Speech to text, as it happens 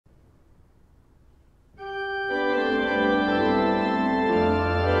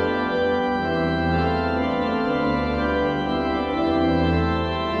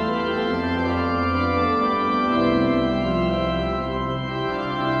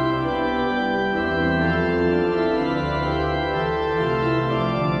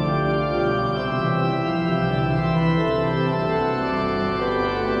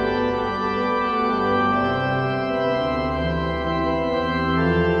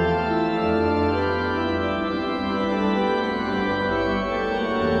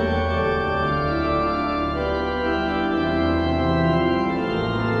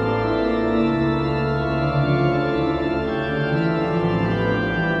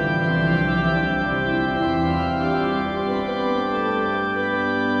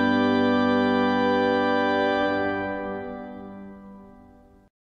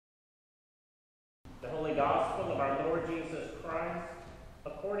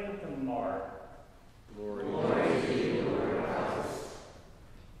according to Mark. Glory to you, Lord Christ.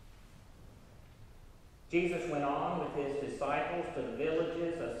 Jesus went on with his disciples to the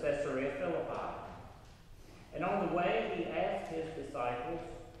villages of Caesarea Philippi. And on the way he asked his disciples,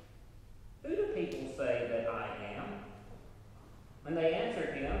 "Who do people say that I am?" And they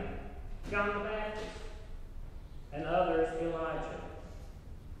answered him, "John the Baptist, and others Elijah,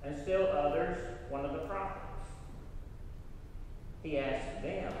 and still others one of the prophets." He asked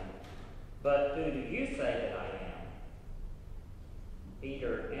them, "But who do you say that I am?"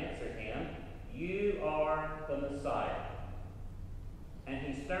 Peter answered him, "You are the Messiah." And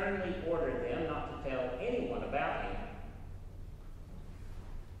he sternly ordered them not to tell anyone about him.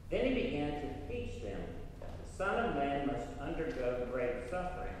 Then he began to teach them that the Son of Man must undergo great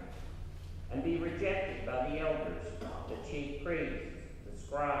suffering and be rejected by the elders, the chief priests, the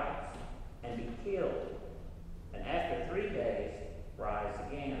scribes, and be killed, and after 3 days rise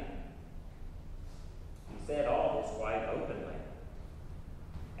again. He said all this quite openly.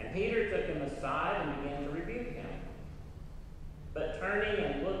 And Peter took him aside and began to rebuke him. But turning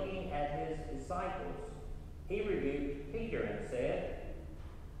and looking at his disciples, he rebuked Peter and said,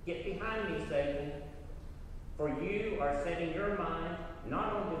 "Get behind me, Satan, for you are setting your mind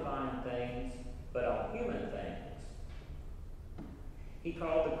not on divine things, but on human things." He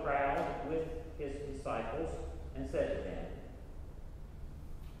called the crowd with his disciples and said to them,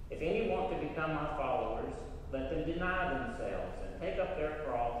 "If any want to become my followers, let them deny themselves and take up their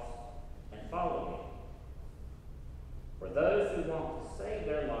cross and follow me. For those who want to save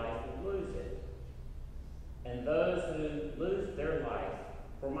their life will lose it, and those who lose their life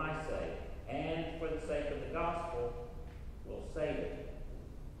for my sake and for the sake of the gospel will save it.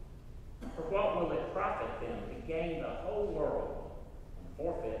 For what will it profit them to gain the whole world and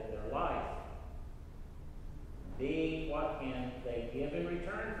forfeit their life? Indeed, what can they give in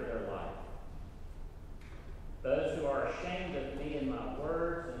return for their life? Those who are ashamed of me and my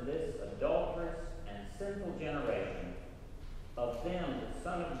words in this adulterous and sinful generation, of them the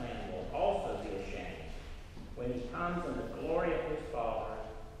Son of Man will also be ashamed when he comes in the glory of his Father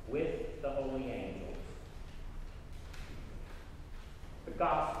with the holy angels." The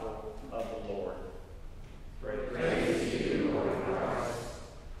Gospel of the Lord. Praise to you, Lord Christ.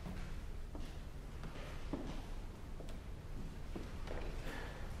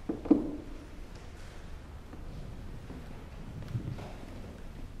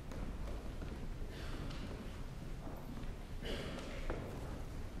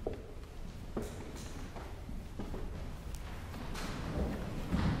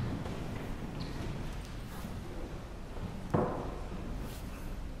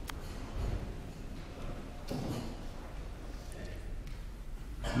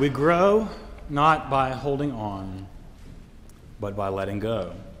 We grow not by holding on, but by letting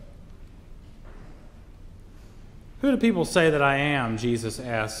go. "Who do people say that I am?" Jesus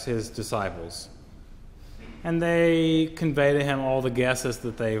asks his disciples. And they convey to him all the guesses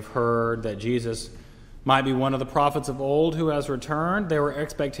that they've heard, that Jesus might be one of the prophets of old who has returned. There were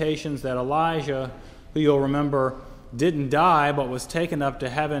expectations that Elijah, who you'll remember didn't die but was taken up to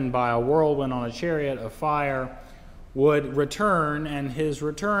heaven by a whirlwind on a chariot of fire, would return, and his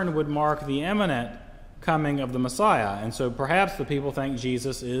return would mark the imminent coming of the Messiah. And so perhaps the people think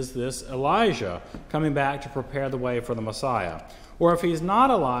Jesus is this Elijah coming back to prepare the way for the Messiah. Or if he's not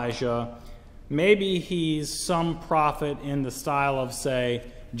Elijah, maybe he's some prophet in the style of,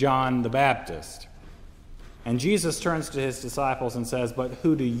 say, John the Baptist. And Jesus turns to his disciples and says, "But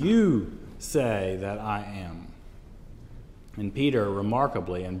who do you say that I am?" And Peter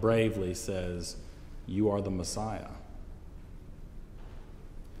remarkably and bravely says, "You are the Messiah."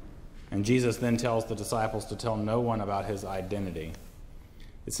 And Jesus then tells the disciples to tell no one about his identity.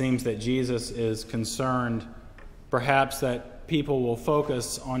 It seems that Jesus is concerned, perhaps, that people will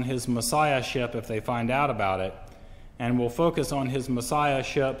focus on his messiahship if they find out about it, and will focus on his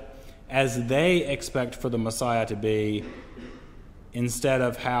messiahship as they expect for the Messiah to be, instead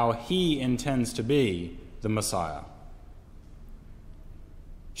of how he intends to be the Messiah.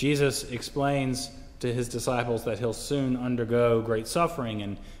 Jesus explains to his disciples that he'll soon undergo great suffering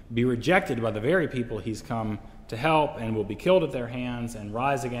and be rejected by the very people he's come to help, and will be killed at their hands and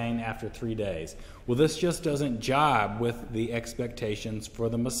rise again after 3 days. Well, this just doesn't jibe with the expectations for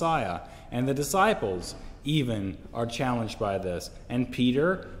the Messiah. And the disciples even are challenged by this. And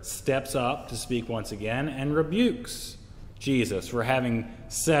Peter steps up to speak once again and rebukes Jesus for having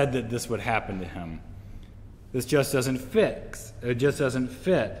said that this would happen to him. This just doesn't fit. It just doesn't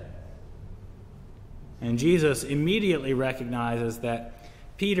fit. And Jesus immediately recognizes that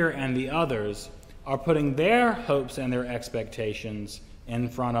Peter and the others are putting their hopes and their expectations in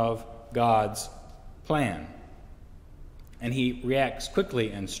front of God's plan. And he reacts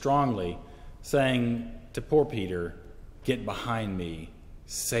quickly and strongly, saying to poor Peter, "Get behind me,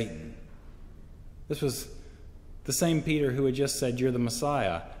 Satan." This was the same Peter who had just said, "You're the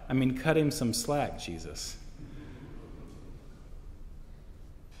Messiah." I mean, cut him some slack, Jesus.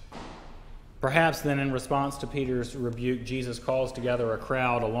 Perhaps then, in response to Peter's rebuke, Jesus calls together a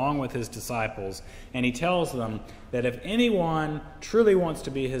crowd along with his disciples, and he tells them that if anyone truly wants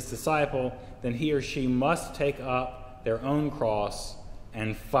to be his disciple, then he or she must take up their own cross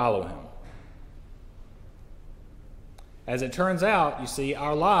and follow him. As it turns out, you see,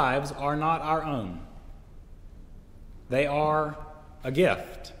 our lives are not our own. They are a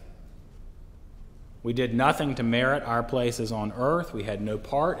gift. We did nothing to merit our places on earth. We had no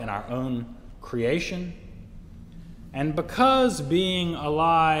part in our own creation. And because being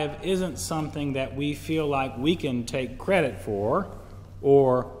alive isn't something that we feel like we can take credit for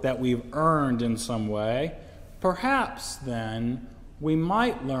or that we've earned in some way, perhaps then we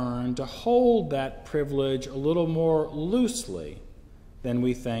might learn to hold that privilege a little more loosely than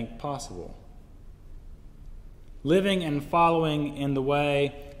we think possible. Living and following in the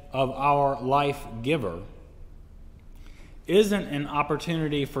way of our life giver isn't an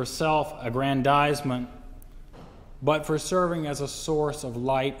opportunity for self-aggrandizement, but for serving as a source of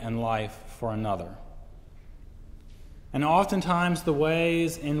light and life for another. And oftentimes the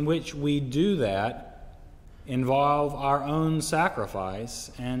ways in which we do that involve our own sacrifice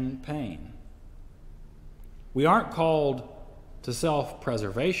and pain. We aren't called to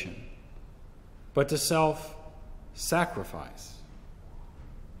self-preservation, but to self-sacrifice.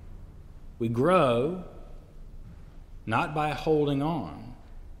 We grow not by holding on,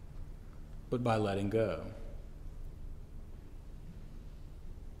 but by letting go.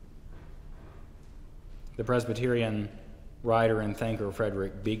 The Presbyterian writer and thinker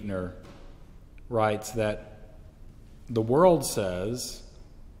Frederick Buechner writes that the world says,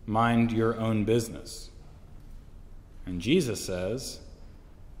 "Mind your own business." And Jesus says,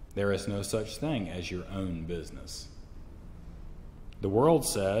 "There is no such thing as your own business." The world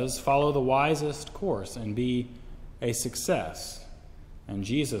says, "Follow the wisest course and be a success." And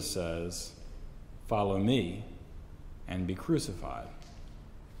Jesus says, "Follow me and be crucified."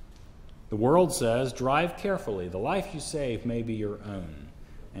 The world says, "Drive carefully. The life you save may be your own."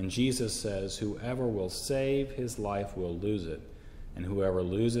 And Jesus says, "Whoever will save his life will lose it, and whoever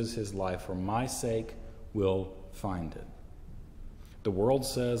loses his life for my sake will find it." The world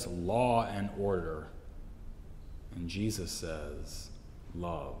says, "Law and order." And Jesus says,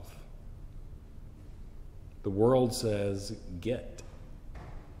 "Love." The world says, "Get."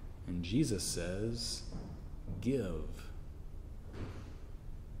 And Jesus says, "Give."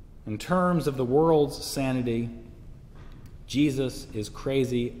 In terms of the world's sanity, Jesus is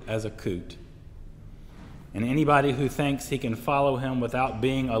crazy as a coot. And anybody who thinks he can follow him without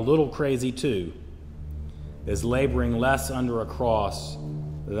being a little crazy too is laboring less under a cross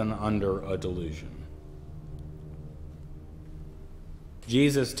than under a delusion.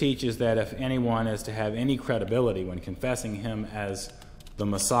 Jesus teaches that if anyone is to have any credibility when confessing him as the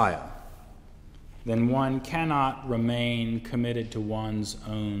Messiah, then one cannot remain committed to one's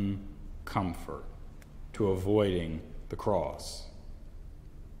own comfort, to avoiding the cross.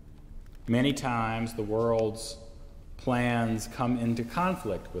 Many times the world's plans come into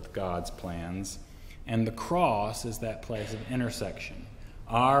conflict with God's plans, and the cross is that place of intersection.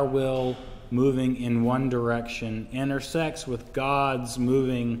 Our will moving in one direction intersects with God's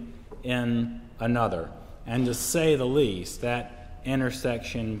moving in another. And to say the least, that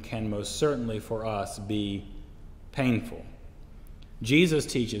intersection can most certainly for us be painful. Jesus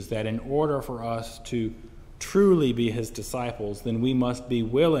teaches that in order for us to truly be his disciples, then we must be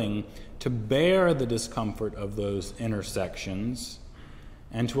willing to bear the discomfort of those intersections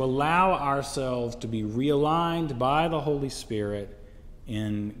and to allow ourselves to be realigned by the Holy Spirit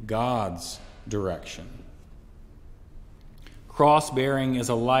in God's direction. Cross-bearing is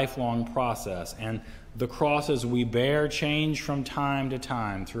a lifelong process, and the crosses we bear change from time to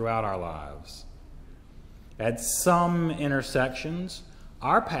time throughout our lives. At some intersections,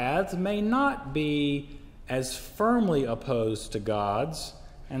 our paths may not be as firmly opposed to God's,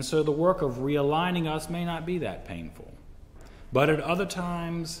 and so the work of realigning us may not be that painful. But at other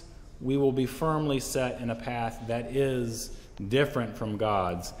times, we will be firmly set in a path that is different from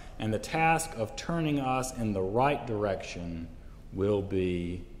God's, and the task of turning us in the right direction will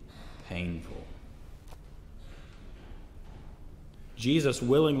be painful. Jesus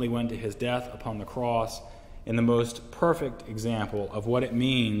willingly went to his death upon the cross in the most perfect example of what it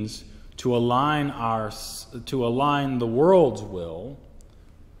means to align the world's will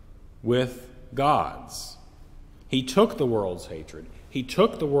with God's. He took the world's hatred. He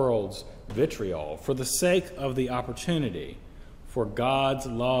took the world's vitriol for the sake of the opportunity for God's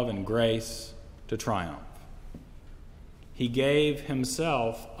love and grace to triumph. He gave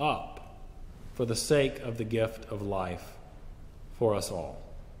himself up for the sake of the gift of life for us all.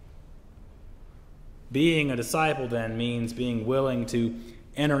 Being a disciple, then, means being willing to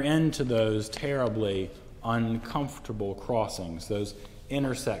enter into those terribly uncomfortable crossings, those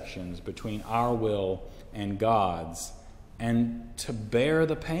intersections between our will and God's, and to bear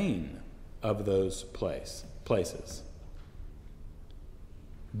the pain of those places.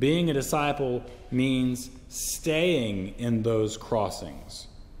 Being a disciple means staying in those crossings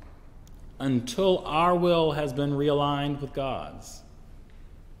until our will has been realigned with God's.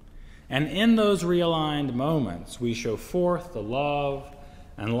 And in those realigned moments, we show forth the love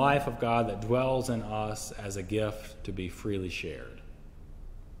and life of God that dwells in us as a gift to be freely shared.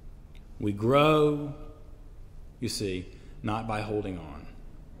 We grow, you see, not by holding on,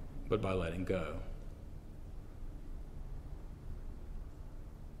 but by letting go.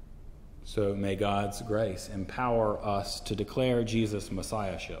 So may God's grace empower us to declare Jesus'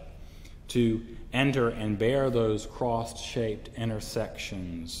 messiahship, to enter and bear those cross-shaped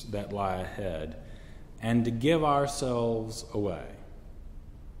intersections that lie ahead, and to give ourselves away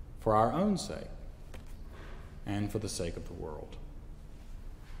for our own sake and for the sake of the world.